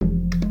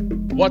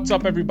What's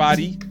up,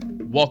 everybody?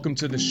 Welcome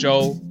to the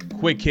show.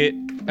 Quick Hit,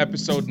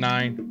 episode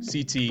 9.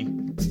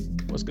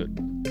 CT, what's good?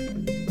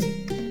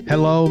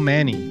 Hello,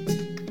 Manny.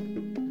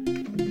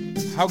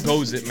 How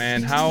goes it,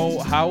 man?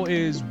 How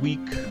is week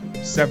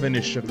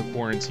 7-ish of the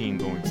quarantine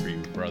going for you,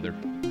 brother?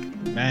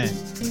 Man,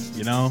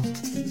 you know,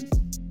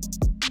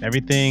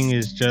 everything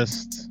is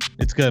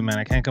it's good, man.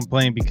 I can't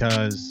complain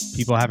because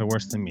people have it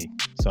worse than me.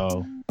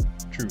 So,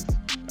 Truth.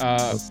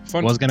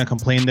 Was gonna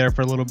complain there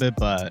for a little bit,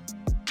 but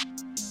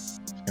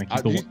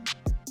gonna keep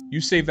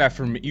you save that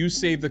for me. You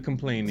save the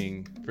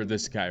complaining for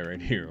this guy right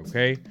here,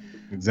 okay?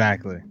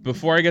 Exactly.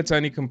 Before I get to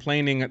any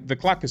complaining, the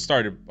clock has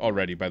started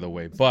already, by the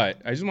way. But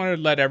I just wanted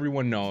to let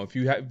everyone know, if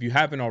you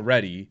haven't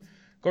already,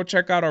 go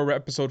check out our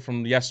episode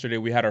from yesterday.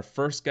 We had our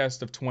first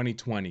guest of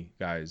 2020,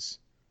 guys.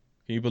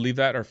 Can you believe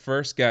that? Our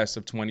first guest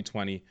of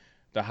 2020,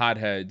 the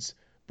Hotheads,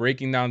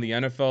 breaking down the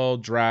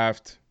NFL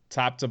draft,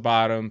 top to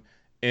bottom,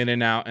 in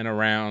and out and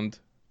around,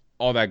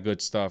 all that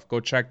good stuff. Go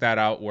check that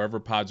out wherever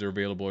pods are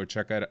available, or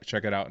check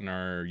it out in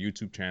our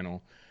YouTube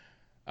channel.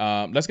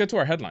 Let's get to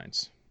our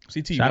headlines.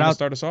 CT, you want to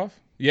start us off?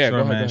 Yeah, sure,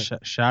 go ahead. Man. Go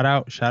ahead. Shout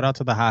out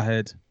to the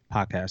Hotheads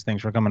podcast.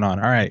 Thanks for coming on.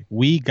 All right,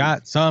 we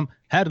got some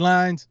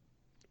headlines.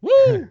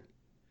 Woo!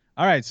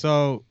 All right,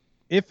 so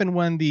if and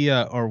when the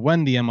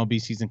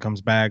MLB season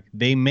comes back,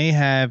 they may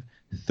have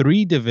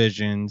 3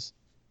 divisions,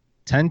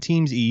 10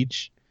 teams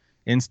each,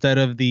 instead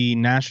of the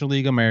National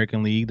League,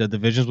 American League. The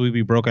divisions will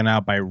be broken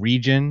out by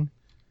region.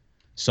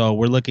 So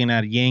we're looking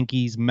at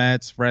Yankees,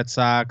 Mets, Red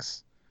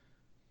Sox,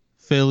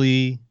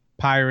 Philly,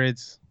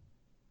 Pirates,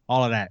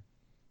 all of that.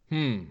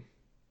 I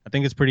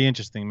think it's pretty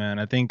interesting, man.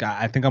 I think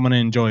I'm gonna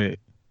enjoy it.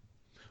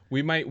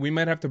 We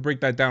might have to break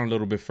that down a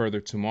little bit further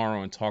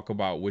tomorrow and talk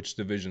about which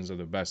divisions are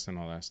the best and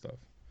all that stuff.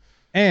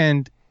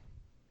 And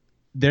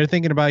they're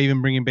thinking about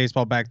even bringing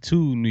baseball back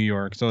to New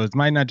York, so it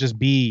might not just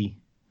be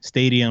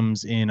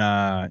stadiums in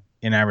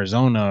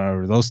Arizona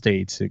or those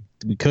states.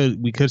 We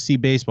could see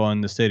baseball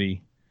in the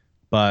city,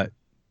 but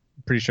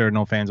pretty sure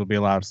no fans will be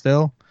allowed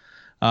still.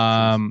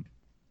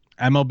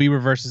 MLB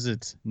reverses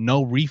its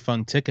no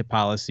refund ticket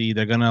policy.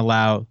 They're going to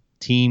allow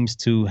teams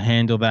to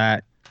handle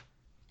that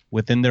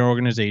within their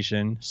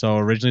organization. So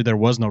originally there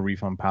was no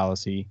refund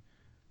policy.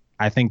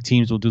 I think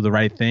teams will do the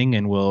right thing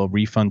and will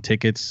refund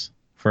tickets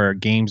for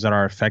games that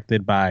are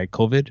affected by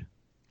COVID.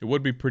 It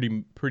would be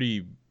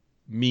pretty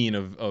mean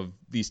of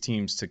these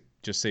teams to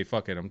just say,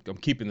 fuck it, I'm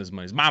keeping this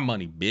money. It's my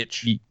money,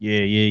 bitch.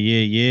 Yeah.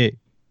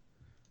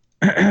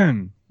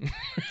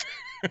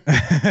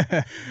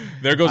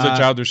 There goes the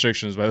child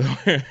restrictions, by the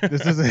way.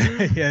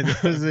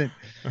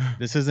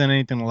 This isn't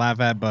anything to laugh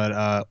at,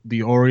 but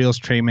the Orioles,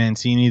 Trey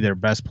Mancini, their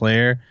best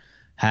player,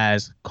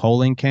 has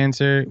colon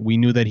cancer. We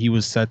knew that he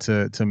was set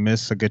to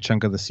miss a good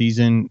chunk of the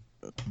season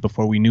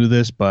before we knew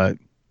this, but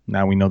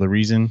now we know the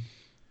reason.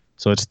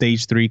 So it's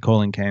stage 3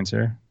 colon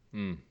cancer.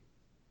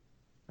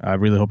 I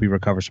really hope he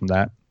recovers from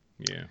that.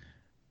 Yeah.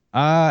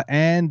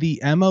 And the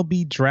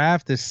MLB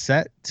draft is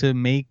set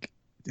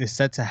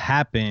to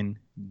happen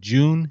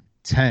June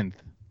 10th,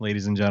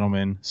 ladies and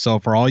gentlemen. So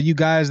for all you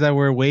guys that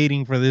were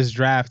waiting for this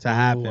draft to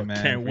happen,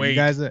 man, can't wait. You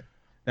guys that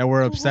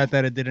were upset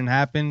that it didn't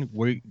happen,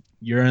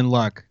 you're in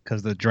luck,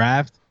 because the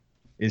draft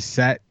is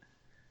set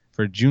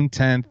for June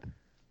 10th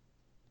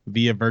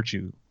via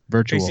virtual.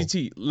 ACT,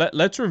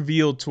 let's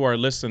reveal to our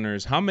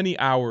listeners how many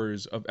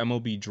hours of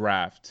MLB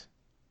draft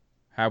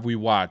have we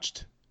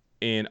watched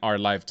in our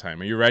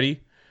lifetime. Are you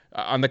ready?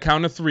 On the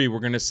count of 3, we're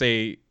gonna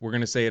say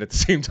it at the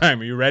same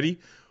time. Are you ready?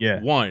 Yeah.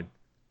 1,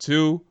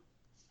 2,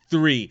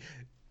 3.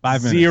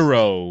 5 minutes.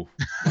 0.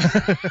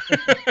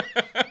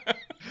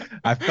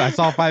 I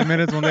saw 5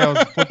 minutes one day. I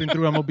was flipping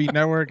through MLB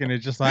Network, and it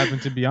just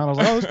happened to be on. I was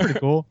like, oh, that's pretty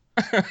cool.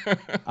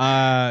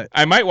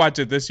 I might watch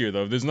it this year,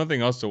 though. If there's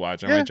nothing else to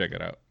watch, I might check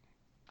it out.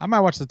 I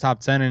might watch the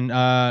top 10. And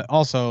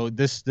also,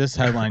 this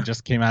headline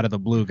just came out of the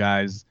blue,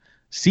 guys.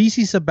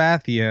 CC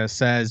Sabathia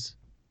says,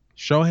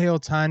 Shohei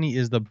Ohtani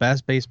is the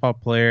best baseball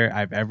player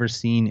I've ever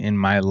seen in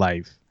my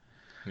life.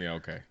 Yeah,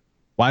 okay.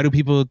 Why do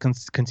people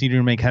continue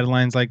to make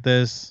headlines like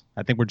this?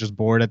 I think we're just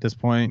bored at this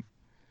point.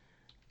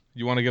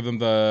 You want to give them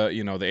the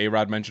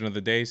A-Rod mention of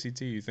the day,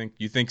 CT? You think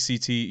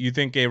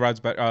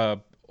A-Rod's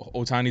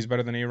Ohtani's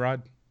better than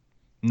A-Rod?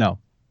 No.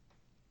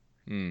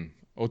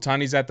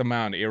 Ohtani's at the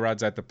mound,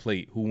 A-Rod's at the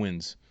plate. Who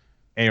wins?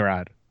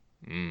 A-Rod.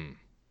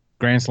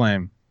 Grand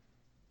slam.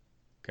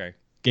 Okay.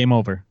 Game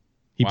over.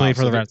 He played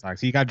for the Red Sox.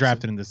 He got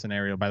drafted in this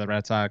scenario by the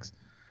Red Sox.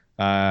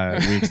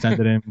 We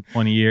extended him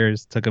 20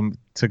 years, took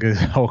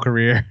his whole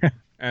career.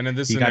 And in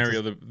this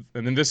scenario,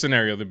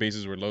 the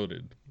bases were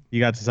loaded. He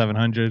got to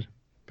 700.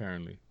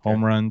 Apparently.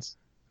 Home runs.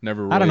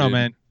 Never rated. I don't know,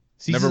 man.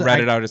 Never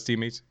ratted out his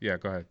teammates. Yeah,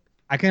 go ahead.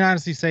 I can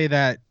honestly say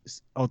that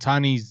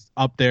Ohtani's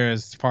up there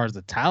as far as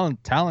the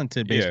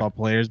talented baseball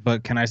players,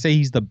 but can I say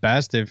he's the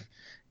best if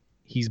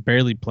he's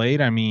barely played?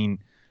 I mean,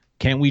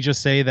 can't we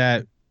just say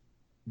that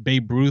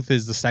Babe Ruth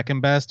is the second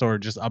best, or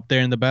just up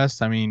there in the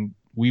best? I mean,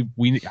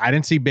 I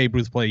didn't see Babe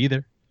Ruth play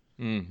either.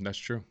 That's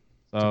true.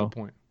 That's a good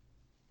point.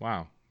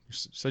 Wow.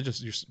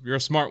 You're a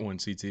smart one,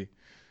 CT.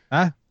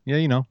 Yeah,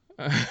 you know.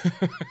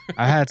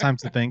 I had time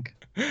to think.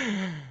 Do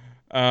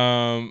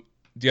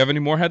you have any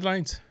more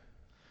headlines?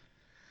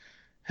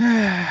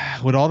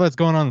 With all that's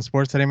going on in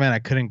sports today, man, I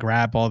couldn't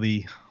grab all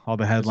the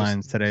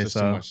headlines It's today. just too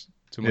So much,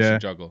 to yeah.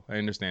 juggle. I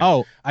understand.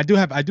 Oh, I do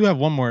have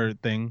one more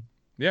thing.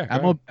 Yeah,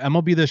 go ahead.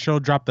 MLB The Show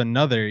dropped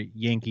another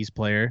Yankees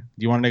player.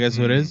 Do you want to guess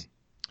who it Mm. is?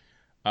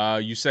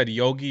 You said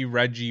Yogi,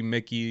 Reggie,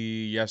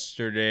 Mickey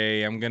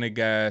yesterday. I'm gonna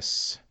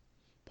guess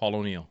Paul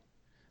O'Neill.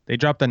 They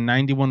dropped a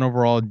 91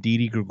 overall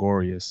Didi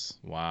Gregorius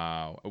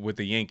Wow, with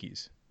the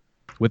Yankees,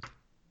 with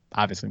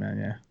obviously, man.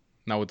 Yeah.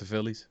 not with the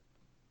Phillies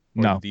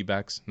or the No.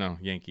 D-backs. No,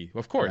 Yankee.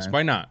 Of course, Man.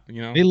 why not?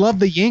 You know. They love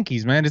the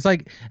Yankees, man. It's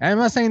like I'm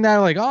not saying that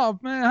like, oh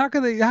man, how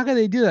could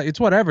they do that? It's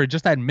whatever.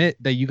 Just admit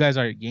that you guys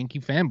are Yankee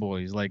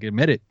fanboys. Like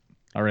admit it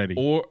already.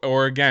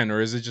 Or again,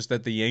 or is it just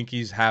that the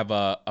Yankees have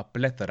a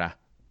plethora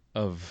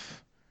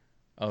of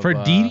For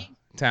Didi,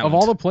 of all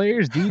talent? the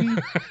players, Didi,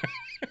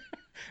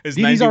 Is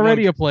Didi's 91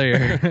 already a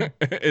player.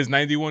 is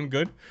 91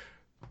 good?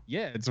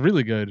 Yeah, it's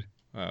really good.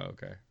 Oh,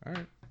 okay. All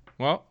right.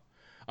 Well,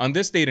 on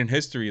this date in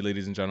history,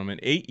 ladies and gentlemen,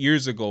 8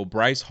 years ago,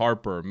 Bryce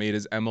Harper made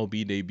his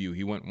MLB debut.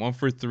 He went 1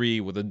 for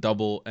 3 with a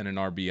double and an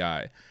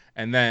RBI.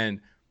 And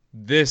then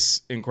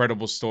this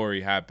incredible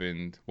story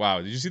happened.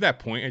 Wow, did you see that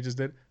point I just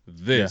did?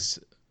 This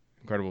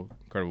incredible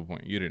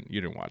point. You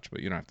didn't watch,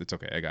 but you don't have to. It's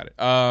okay. I got it.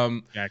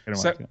 Yeah, I couldn't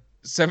Se- watch it.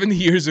 70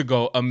 years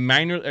ago, a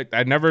minor.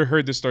 I'd never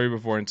heard this story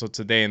before until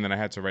today, and then I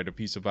had to write a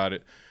piece about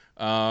it.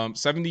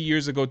 70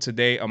 years ago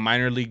today, a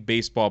minor league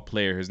baseball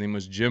player. His name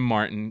was Jim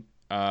Martin.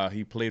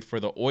 He played for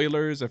the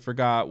Oilers. I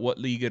forgot what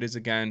league it is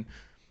again.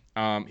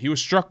 He was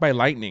struck by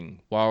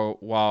lightning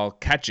while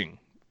catching,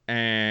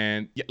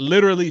 and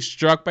literally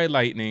struck by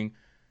lightning,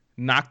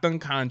 knocked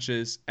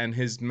unconscious, and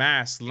his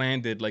mask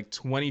landed like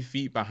 20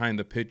 feet behind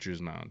the pitcher's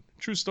mound.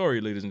 True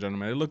story, ladies and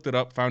gentlemen. I looked it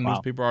up, found Wow.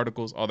 newspaper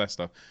articles, all that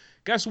stuff.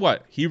 Guess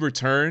what? He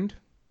returned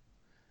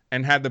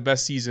and had the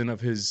best season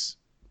of his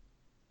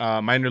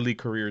minor league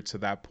career to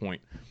that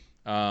point.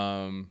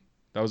 That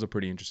was a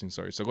pretty interesting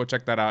story. So go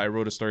check that out. I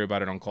wrote a story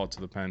about it on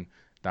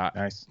calltothepen.com.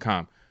 Nice.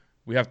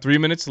 We have 3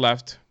 minutes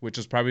left, which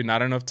is probably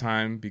not enough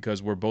time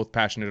because we're both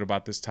passionate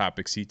about this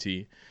topic,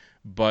 CT.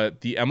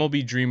 But the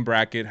MLB Dream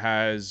Bracket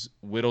has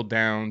whittled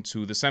down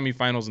to the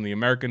semifinals in the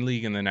American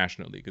League and the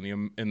National League.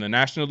 In the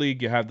National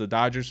League, you have the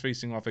Dodgers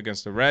facing off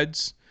against the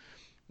Reds.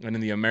 And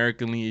in the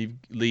American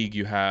League,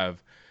 you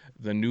have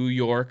the New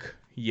York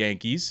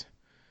Yankees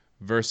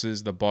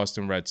versus the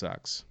Boston Red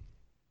Sox.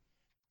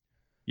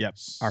 Yep.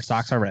 Our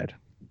socks are red.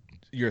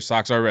 Your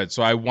Sox are red.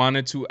 So I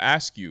wanted to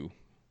ask you,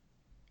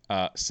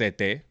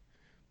 Sete.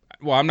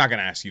 Well, I'm not going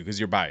to ask you because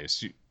you're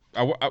biased.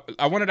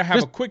 I wanted to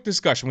have a quick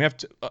discussion. We have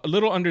a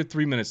little under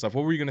 3 minutes left.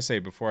 What were you going to say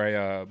before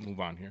I move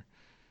on here?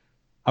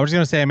 I was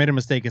going to say I made a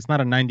mistake. It's not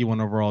a 91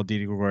 overall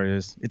Didi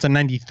Gregorius. It's a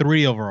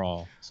 93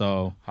 overall.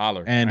 So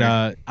Holler. And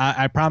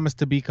I promise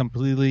to be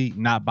completely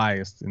not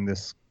biased in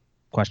this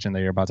question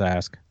that you're about to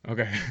ask.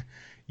 Okay.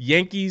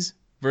 Yankees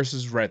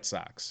versus Red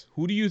Sox.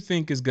 Who do you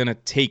think is going to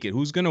take it?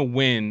 Who's going to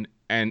win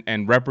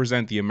and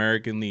represent the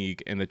American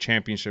League in the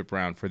championship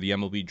round for the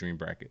MLB Dream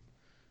Bracket?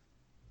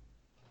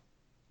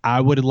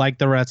 I would like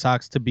the Red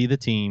Sox to be the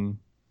team,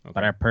 Okay.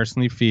 but I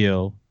personally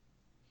feel,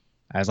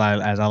 as I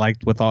like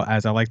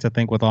to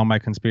think with all my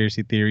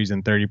conspiracy theories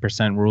and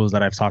 30% rules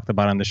that I've talked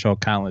about on the show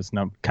countless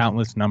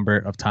number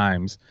of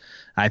times,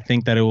 I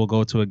think that it will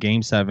go to a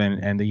Game 7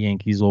 and the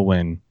Yankees will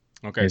win.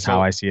 Okay. Is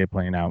how I see it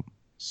playing out.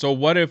 So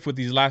what if with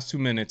these last 2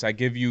 minutes I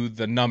give you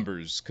the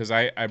numbers, because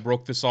I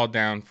broke this all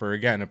down for,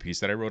 again, a piece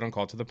that I wrote on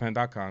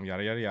calltothepen.com,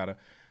 yada, yada, yada,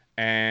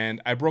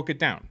 and I broke it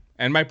down.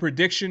 And my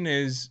prediction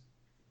is,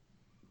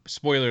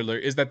 spoiler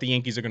alert, is that the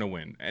Yankees are going to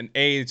win. And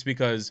A, it's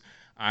because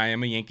I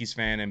am a Yankees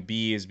fan, and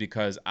B is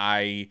because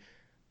I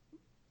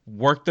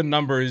worked the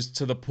numbers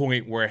to the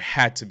point where it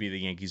had to be the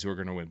Yankees who are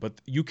going to win. But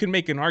you can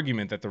make an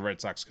argument that the Red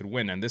Sox could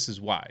win, and this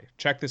is why.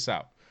 Check this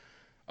out.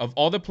 Of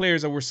all the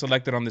players that were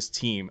selected on this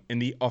team, in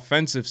the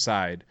offensive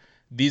side,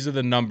 these are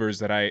the numbers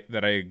that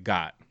I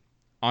got.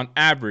 On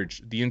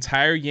average, the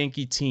entire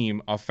Yankee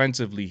team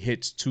offensively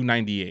hits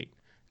 298.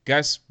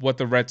 Guess what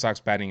the Red Sox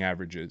batting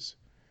average is?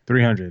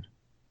 300.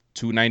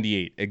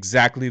 298.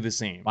 Exactly the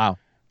same. Wow.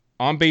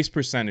 On base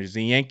percentage,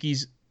 the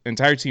Yankees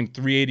entire team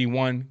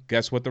 381.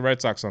 Guess what the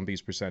Red Sox on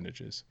base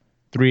percentage is?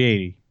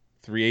 380.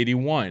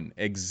 381.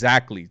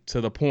 Exactly to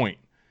the point.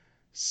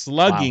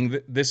 Slugging,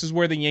 this is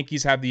where the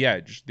Yankees have the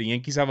edge. The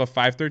Yankees have a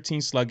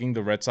 513 slugging.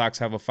 The Red Sox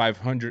have a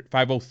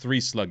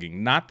 503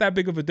 slugging. Not that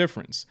big of a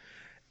difference.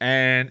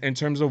 And in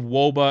terms of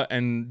WOBA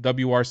and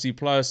WRC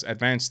plus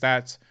advanced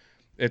stats,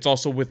 it's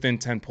also within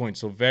 10 points.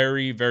 So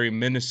very, very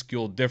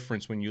minuscule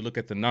difference when you look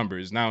at the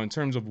numbers. Now, in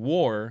terms of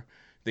WAR,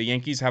 the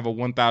Yankees have a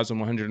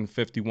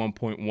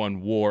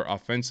 1,151.1 WAR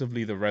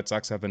offensively. The Red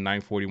Sox have a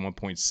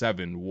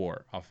 941.7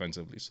 WAR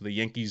offensively. So the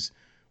Yankees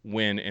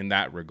win in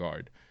that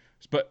regard.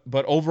 But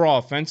overall,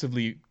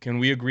 offensively, can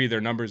we agree their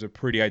numbers are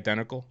pretty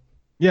identical?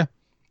 Yeah.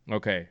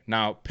 Okay.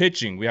 Now,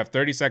 pitching. We have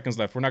 30 seconds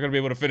left. We're not going to be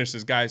able to finish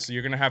this, guys. So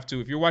you're going to have to,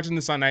 if you're watching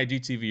this on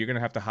IGTV, you're going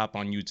to have to hop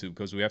on YouTube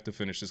because we have to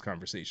finish this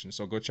conversation.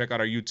 So go check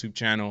out our YouTube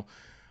channel.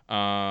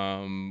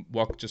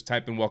 Just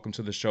type in "welcome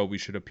to the show." We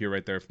should appear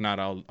right there. If not,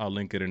 I'll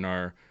link it in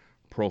our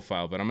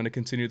profile. But I'm going to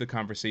continue the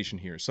conversation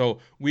here. So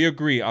we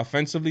agree,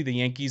 offensively, the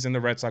Yankees and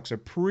the Red Sox are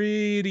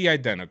pretty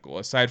identical,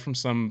 aside from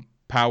some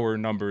power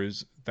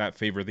numbers that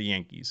favor the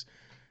Yankees.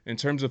 In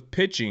terms of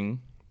pitching,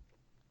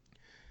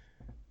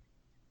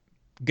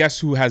 guess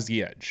who has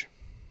the edge?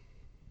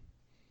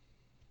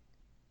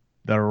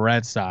 The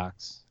Red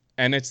Sox.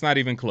 And it's not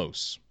even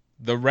close.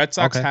 The Red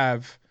Sox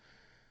have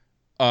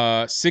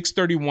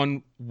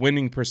 631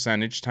 winning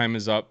percentage, time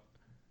is up,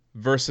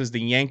 versus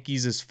the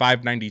Yankees is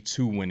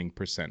 592 winning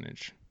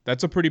percentage.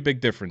 That's a pretty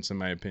big difference in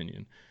my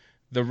opinion.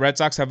 The Red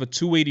Sox have a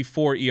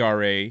 284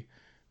 ERA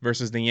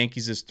versus the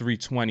Yankees is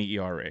 320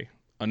 ERA.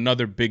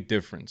 Another big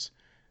difference.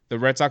 The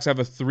Red Sox have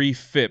a 3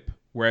 FIP,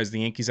 whereas the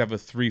Yankees have a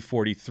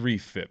 343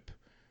 FIP.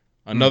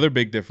 Another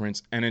big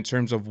difference. And in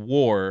terms of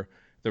WAR,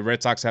 the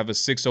Red Sox have a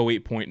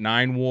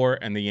 608.9 WAR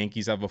and the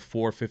Yankees have a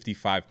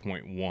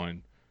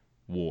 455.1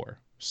 WAR.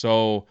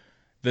 So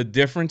the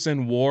difference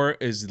in WAR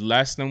is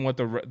less than what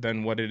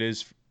it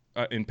is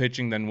in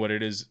pitching than what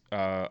it is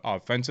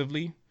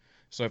offensively.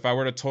 So if I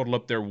were to total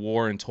up their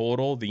WAR in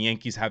total, the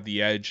Yankees have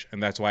the edge,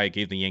 and that's why I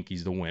gave the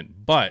Yankees the win.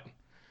 But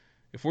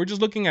if we're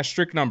just looking at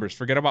strict numbers,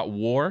 forget about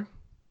WAR,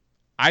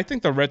 I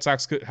think the Red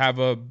Sox could have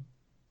a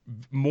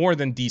more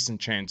than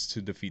decent chance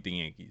to defeat the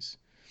Yankees.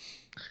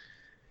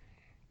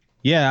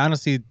 Yeah,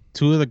 honestly,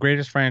 two of the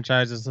greatest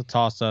franchises, a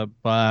toss-up,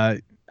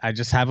 but I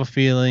just have a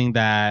feeling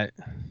that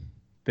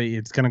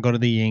it's going to go to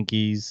the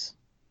Yankees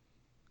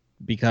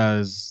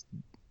because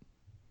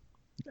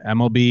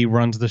MLB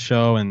runs the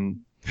show, and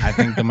I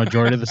think the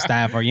majority of the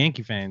staff are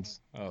Yankee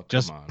fans. Oh,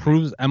 just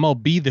proves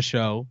MLB the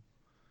show.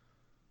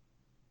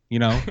 You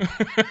know,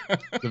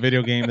 the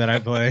video game that I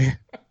play.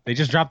 They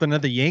just dropped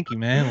another Yankee,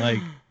 man. Like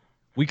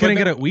we couldn't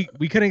get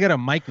a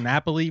Mike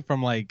Napoli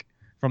from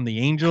the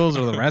Angels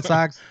or the Red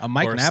Sox. A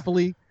Mike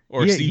Napoli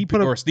or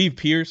Steve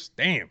Pearce.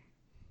 Damn.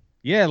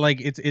 Yeah, like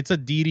it's a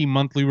Didi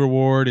monthly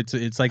reward.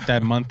 It's like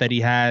that month that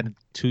he had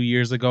 2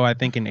 years ago, I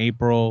think in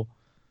April.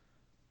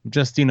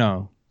 Just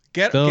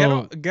get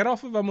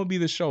off of MLB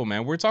the show,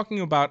 man. We're talking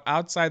about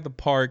outside the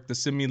park, the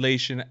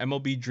simulation,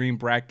 MLB Dream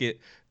Bracket.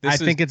 I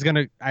still think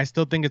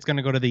it's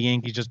gonna go to the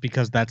Yankees just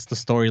because that's the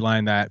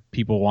storyline that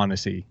people want to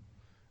see.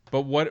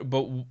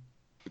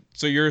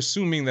 So you're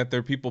assuming that there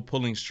are people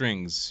pulling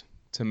strings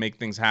to make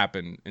things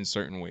happen in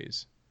certain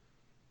ways.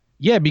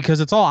 Yeah, because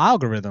it's all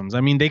algorithms.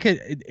 I mean,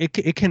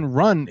 it can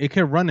run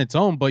its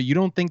own, but you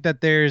don't think that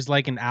there's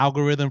like an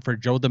algorithm for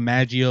Joe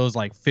DiMaggio's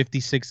like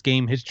 56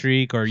 game hit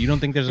streak, or you don't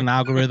think there's an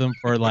algorithm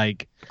for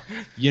like,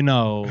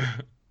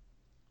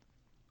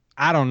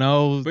 I don't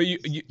know, but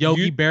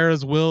Yogi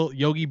Berra's will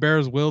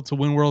to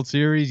win World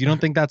Series. You don't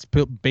think that's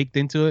baked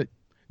into it?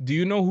 Do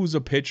you know who's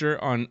a pitcher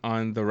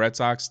on the Red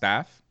Sox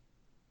staff?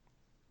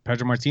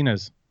 Pedro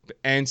Martinez.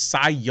 And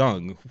Cy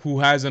Young, who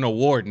has an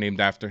award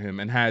named after him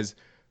and has,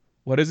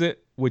 what is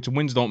it? Which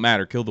wins don't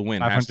matter, kill the win.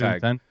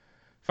 510.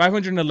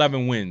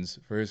 511 wins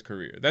for his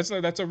career. That's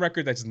a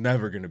record that's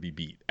never going to be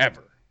beat,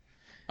 ever.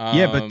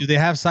 Yeah, but do they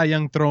have Cy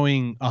Young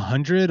throwing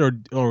 100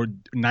 or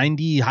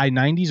 90, high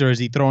 90s, or is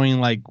he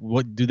throwing like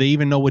what? Do they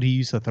even know what he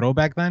used to throw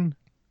back then?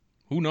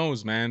 Who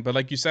knows, man? But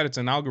like you said, it's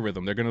an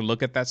algorithm. They're going to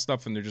look at that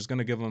stuff and they're just going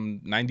to give him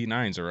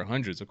 99s or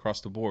 100s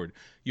across the board.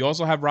 You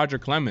also have Roger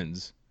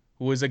Clemens,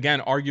 who is,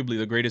 again, arguably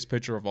the greatest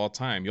pitcher of all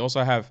time. You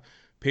also have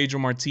Pedro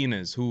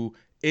Martinez, who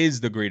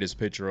is the greatest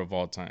pitcher of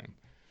all time.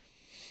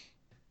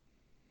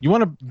 Do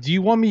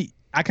you want me?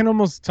 I can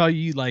almost tell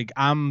you, like,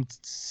 I'm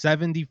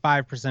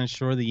 75%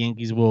 sure the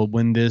Yankees will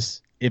win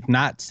this. If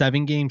not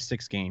 7 games,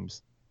 6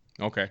 games.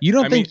 Okay. You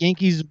don't think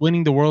Yankees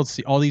winning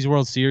all these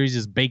World Series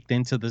is baked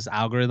into this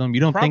algorithm?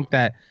 You don't think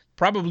that?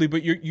 Probably,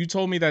 but you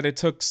told me that it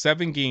took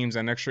 7 games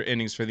and extra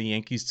innings for the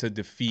Yankees to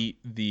defeat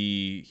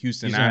the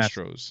Houston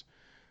Astros.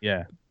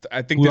 Yeah,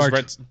 I think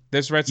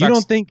this Red Sox. You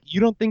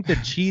don't think the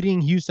cheating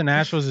Houston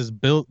Astros is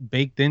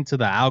baked into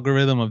the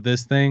algorithm of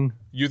this thing?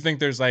 You think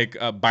there's like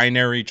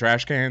binary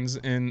trash cans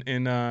in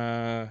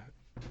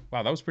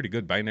Wow, that was pretty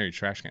good. Binary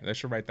trash can. I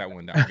should write that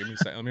one down. Give me a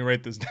second. Let me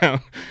write this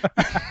down.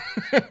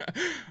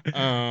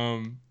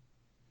 Again,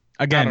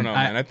 I don't know,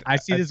 man. I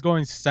see this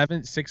going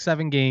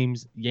 7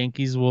 games.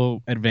 Yankees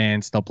will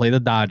advance. They'll play the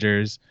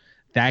Dodgers.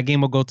 That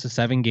game will go to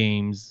 7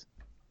 games.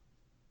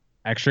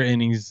 Extra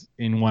innings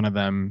in one of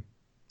them.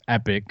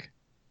 Epic.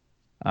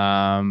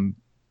 Sorry,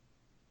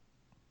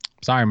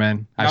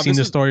 man. I've seen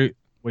this story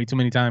way too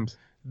many times.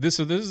 This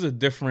is a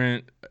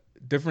different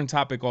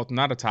topic,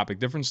 not a topic,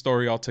 different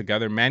story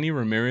altogether. Manny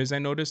Ramirez, I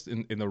noticed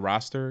in the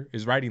roster,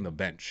 is riding the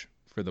bench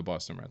for the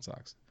Boston Red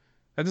Sox.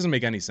 That doesn't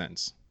make any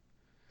sense.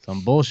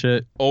 Some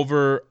bullshit.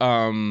 Over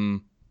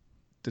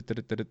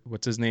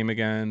what's his name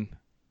again?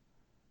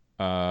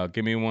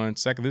 Give me 1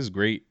 second. This is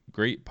great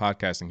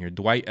podcasting here.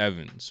 Dwight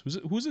Evans,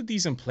 who's a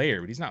decent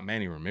player, but he's not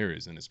Manny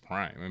Ramirez in his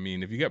prime. I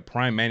mean, if you get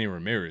prime Manny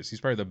Ramirez, he's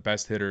probably the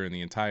best hitter in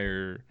the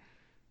entire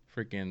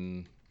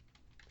freaking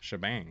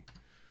shebang.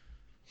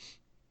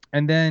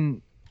 And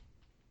then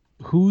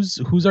who's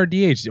our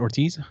DH?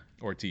 Ortiz?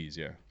 Ortiz,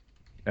 yeah.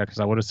 Yeah,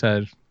 because I would have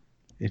said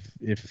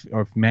if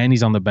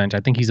Manny's on the bench, I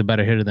think he's a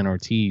better hitter than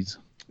Ortiz.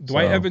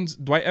 Dwight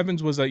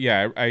Evans was I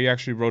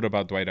actually wrote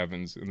about Dwight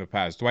Evans in the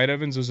past. Dwight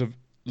Evans was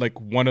like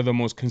one of the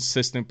most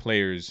consistent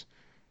players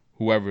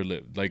who ever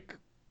lived, like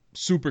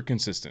super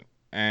consistent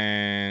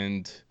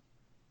and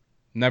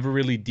never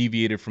really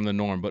deviated from the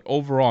norm. But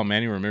overall,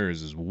 Manny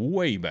Ramirez is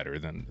way better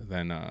than.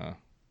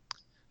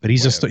 But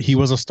he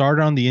was a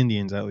starter on the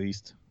Indians at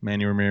least.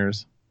 Manny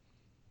Ramirez.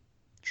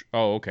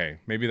 Oh, okay.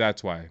 Maybe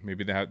that's why.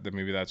 Maybe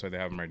that's why they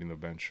have him riding the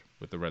bench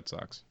with the Red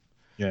Sox.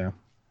 Yeah.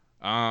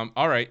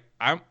 All right.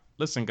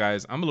 Listen,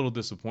 guys. I'm a little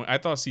disappointed. I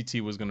thought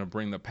CT was gonna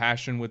bring the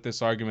passion with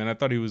this argument. I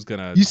thought he was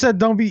gonna. You said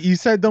don't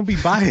be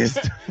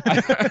biased.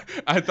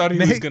 I thought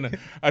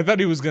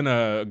he was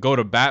gonna go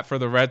to bat for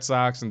the Red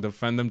Sox and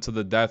defend them to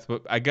the death.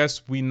 But I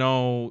guess we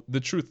know the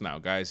truth now,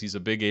 guys. He's a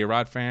big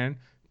A-Rod fan.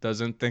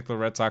 Doesn't think the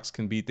Red Sox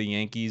can beat the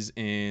Yankees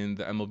in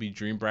the MLB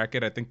Dream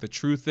Bracket. I think the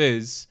truth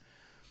is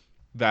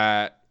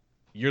that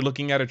you're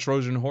looking at a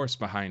Trojan horse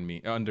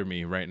under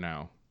me right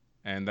now.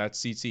 And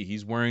that's CT.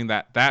 He's wearing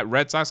that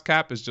Red Sox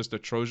cap is just a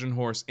Trojan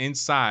horse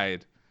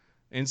inside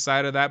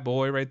of that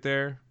boy right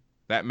there.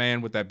 That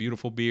man with that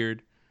beautiful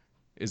beard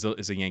is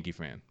a Yankee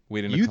fan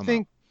waiting to come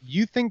out.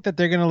 You think that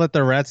they're going to let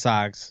the Red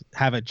Sox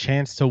have a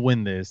chance to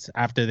win this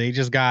after they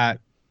just got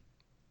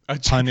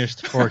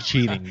punished for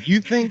cheating? You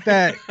think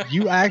that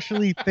you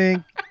actually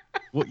think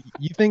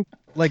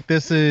like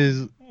this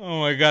is.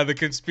 Oh my God, the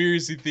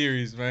conspiracy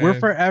theories, man. We're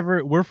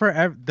forever.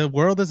 The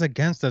world is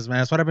against us, man.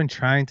 That's what I've been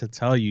trying to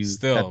tell you.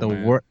 Still,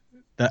 that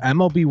the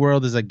MLB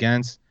world is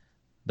against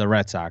the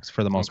Red Sox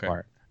for the most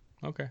part.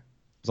 Okay.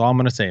 That's all I'm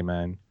gonna say,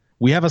 man.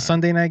 We have a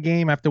Sunday night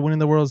game after winning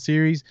the World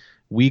Series.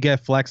 We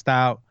get flexed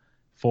out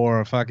for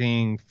a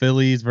fucking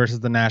Phillies versus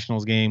the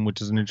Nationals game, which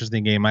is an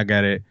interesting game. I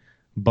get it,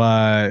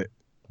 but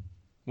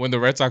when the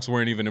Red Sox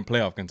weren't even in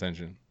playoff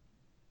contention.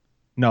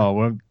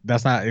 No,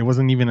 that's not. It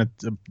wasn't even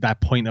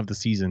that point of the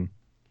season.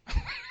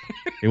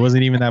 It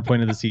wasn't even that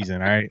point of the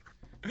season. All right.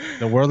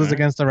 The world is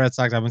against the Red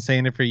Sox. I've been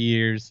saying it for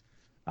years.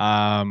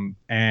 And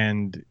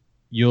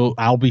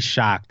I'll be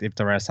shocked if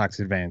the Red Sox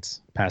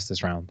advance past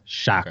this round.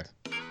 Shocked.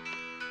 Okay.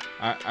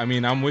 I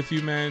mean, I'm with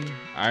you, man.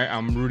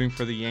 I'm rooting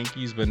for the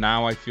Yankees, but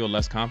now I feel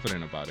less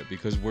confident about it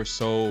because we're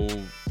so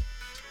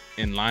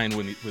in line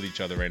with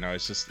each other right now.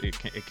 It's just it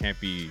can't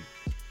be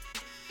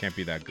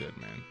that good,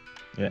 man.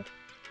 Yeah.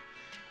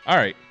 All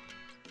right.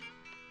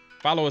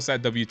 Follow us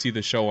at WT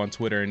The Show on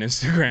Twitter and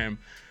Instagram.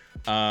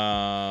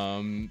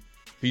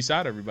 Peace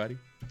out, everybody.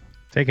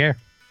 Take care.